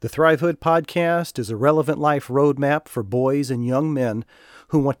The Thrivehood podcast is a relevant life roadmap for boys and young men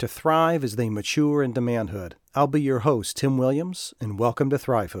who want to thrive as they mature into manhood. I'll be your host, Tim Williams, and welcome to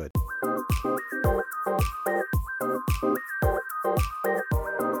Thrivehood.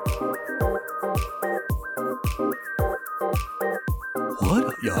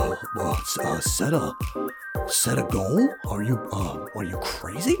 What? Set a goal? Are you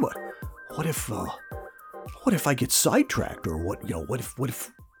crazy? What if I get sidetracked, or what if,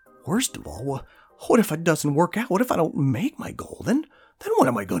 worst of all, what if it doesn't work out? What if I don't make my goal? Then what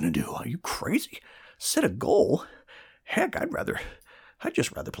am I going to do? Are you crazy? Set a goal? Heck, I'd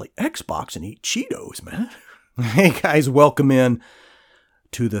just rather play Xbox and eat Cheetos, man. Hey guys, welcome in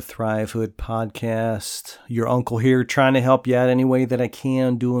to the Thrivehood podcast. Your uncle here, trying to help you out any way that I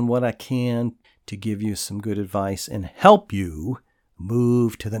can, doing what I can to give you some good advice and help you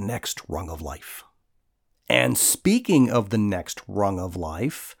move to the next rung of life. And speaking of the next rung of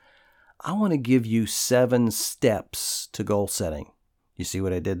life, I want to give you 7 steps to goal setting. You see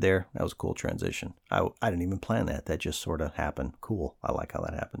what I did there? That was a cool transition. I didn't even plan that. That just sort of happened. Cool. I like how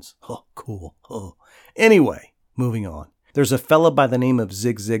that happens. Oh, cool. Oh. Anyway, moving on. There's a fella by the name of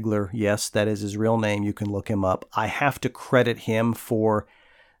Zig Ziglar. Yes, that is his real name. You can look him up. I have to credit him for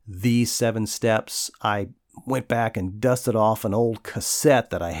these 7 steps. I went back and dusted off an old cassette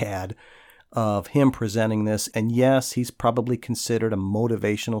that I had of him presenting this. And yes, he's probably considered a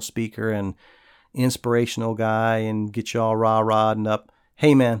motivational speaker and inspirational guy and get you all rah-rahed up.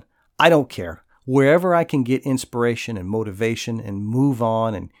 Hey man, I don't care. Wherever I can get inspiration and motivation and move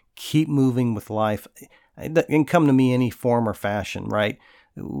on and keep moving with life, it can come to me any form or fashion, right?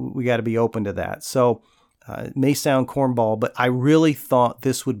 We got to be open to that. So it may sound cornball, but I really thought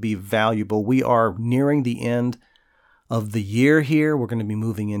this would be valuable. We are nearing the end of the year here. We're going to be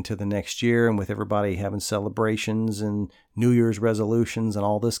moving into the next year, and with everybody having celebrations and New Year's resolutions and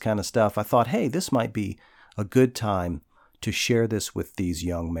all this kind of stuff, I thought, hey, this might be a good time to share this with these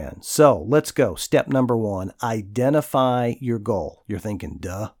young men. So let's go. Step number 1, identify your goal. You're thinking,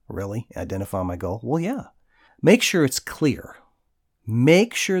 duh, really? Identify my goal? Well, yeah. Make sure it's clear.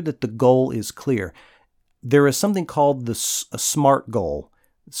 Make sure that the goal is clear. There is something called a SMART goal.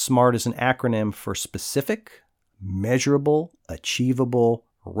 SMART is an acronym for specific, measurable, achievable,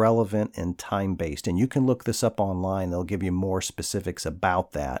 relevant, and time-based. And you can look this up online. They'll give you more specifics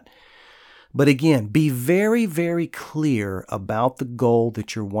about that. But again, be very, very clear about the goal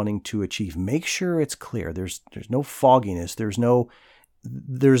that you're wanting to achieve. Make sure it's clear. There's no fogginess. There's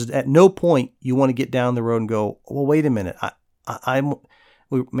at no point you want to get down the road and go, well, wait a minute.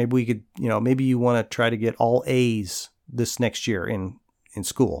 Maybe we could, maybe you want to try to get all A's this next year in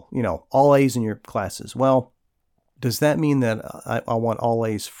school, all A's in your classes. Well, does that mean that I want all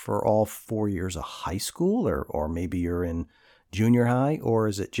A's for all 4 years of high school, or maybe you're in junior high, or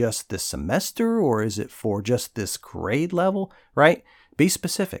is it just this semester, or is it for just this grade level, right? Be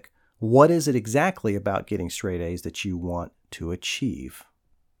specific. What is it exactly about getting straight A's that you want to achieve?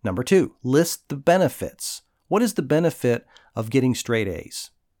 Number 2, list the benefits. What is the benefit of getting straight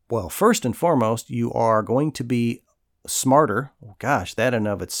A's? Well, first and foremost, you are going to be smarter. Oh, gosh, that in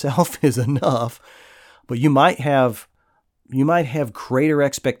of itself is enough. But you might have greater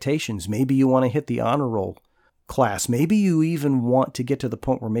expectations. Maybe you want to hit the honor roll class. Maybe you even want to get to the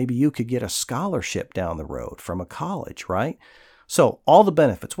point where maybe you could get a scholarship down the road from a college, right? So all the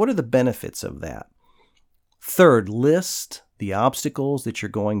benefits. What are the benefits of that? Third, list the obstacles that you're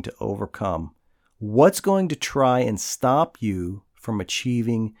going to overcome. What's going to try and stop you from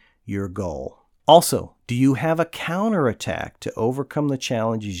achieving your goal? Also, do you have a counterattack to overcome the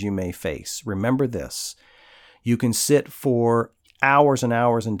challenges you may face? Remember this. You can sit for hours and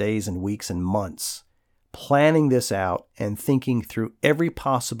hours and days and weeks and months planning this out and thinking through every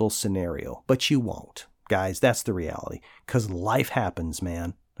possible scenario, but you won't. Guys, that's the reality, because life happens,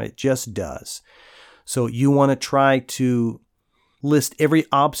 man. It just does. So you want to try to list every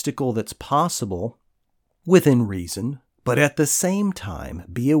obstacle that's possible within reason, but at the same time,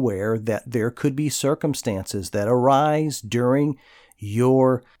 be aware that there could be circumstances that arise during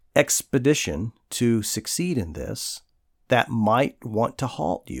your expedition to succeed in this that might want to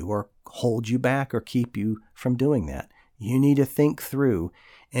halt you or hold you back or keep you from doing that. You need to think through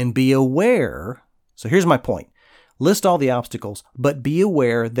and be aware. So here's my point. List all the obstacles, but be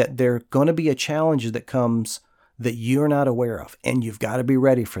aware that there are going to be a challenge that comes that you're not aware of, and you've got to be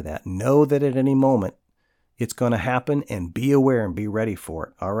ready for that. Know that at any moment it's going to happen, and be aware and be ready for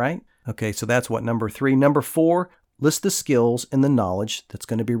it. All right? Okay, so that's number 3. Number 4, list the skills and the knowledge that's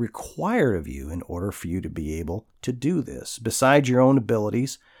going to be required of you in order for you to be able to do this. Besides your own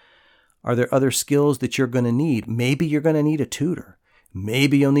abilities, are there other skills that you're going to need? Maybe you're going to need a tutor.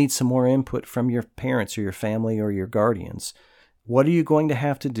 Maybe you'll need some more input from your parents or your family or your guardians. What are you going to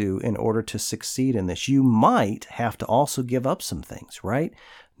have to do in order to succeed in this? You might have to also give up some things, right?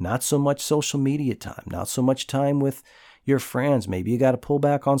 Not so much social media time, not so much time with your friends. Maybe you got to pull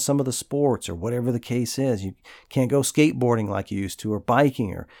back on some of the sports or whatever the case is. You can't go skateboarding like you used to, or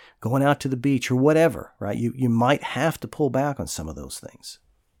biking, or going out to the beach, or whatever, right? You might have to pull back on some of those things.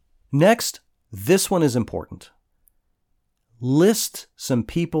 Next, this one is important. List some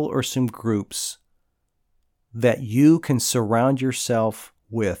people or some groups that you can surround yourself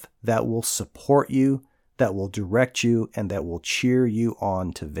with that will support you, that will direct you, and that will cheer you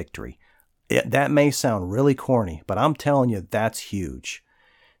on to victory. That may sound really corny, but I'm telling you, that's huge.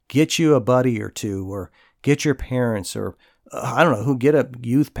 Get you a buddy or two, or get your parents, or I don't know who, get a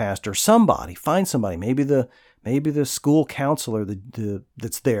youth pastor, somebody, find somebody, maybe the school counselor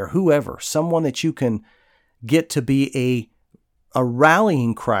that's there, whoever, someone that you can get to be a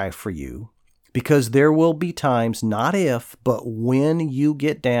rallying cry for you, because there will be times, not if, but when you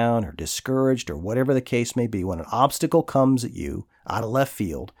get down or discouraged or whatever the case may be, when an obstacle comes at you out of left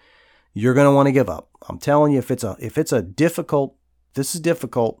field, you're going to want to give up. I'm telling you, if it's a difficult, this is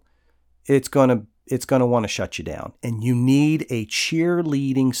difficult, it's going to want to shut you down. And you need a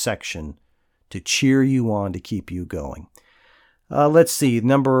cheerleading section to cheer you on, to keep you going. Let's see,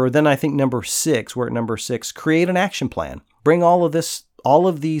 I think number 6, we're at number 6, create an action plan. Bring all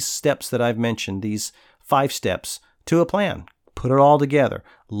of these steps that I've mentioned, these 5 steps, to a plan. Put it all together.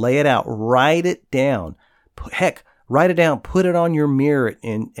 Lay it out. Write it down. Heck, write it down. Put it on your mirror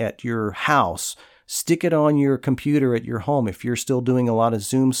at your house. Stick it on your computer at your home. If you're still doing a lot of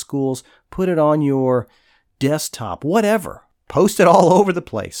Zoom schools, put it on your desktop, whatever. Post it all over the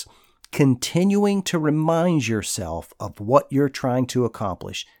place. Continuing to remind yourself of what you're trying to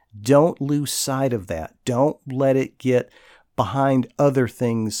accomplish. Don't lose sight of that. Don't let it get behind other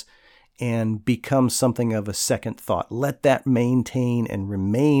things and become something of a second thought. Let that maintain and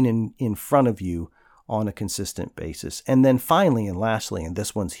remain in front of you on a consistent basis. And then finally and lastly, and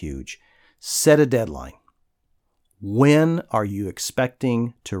this one's huge, set a deadline. When are you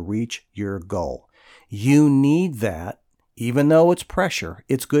expecting to reach your goal? You need that, even though it's pressure,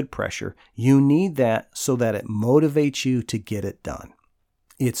 it's good pressure. You need that so that it motivates you to get it done.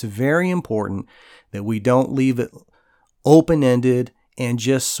 It's very important that we don't leave it open-ended and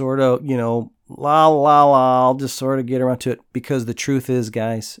just sort of, I'll just sort of get around to it, because the truth is,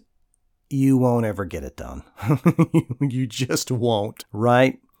 guys, you won't ever get it done. You just won't,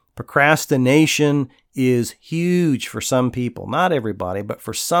 right? Procrastination is huge for some people, not everybody, but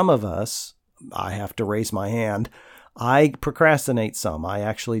for some of us, I have to raise my hand. I procrastinate some. I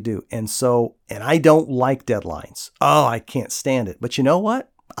actually do. And I don't like deadlines. Oh, I can't stand it. But you know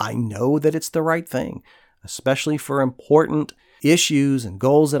what? I know that it's the right thing, especially for important issues and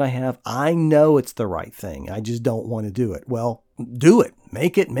goals that I have. I know it's the right thing. I just don't want to do it. Well, do it.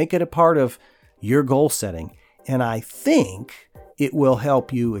 Make it a part of your goal setting. And I think it will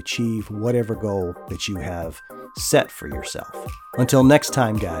help you achieve whatever goal that you have set for yourself. Until next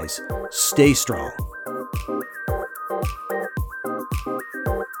time, guys, stay strong.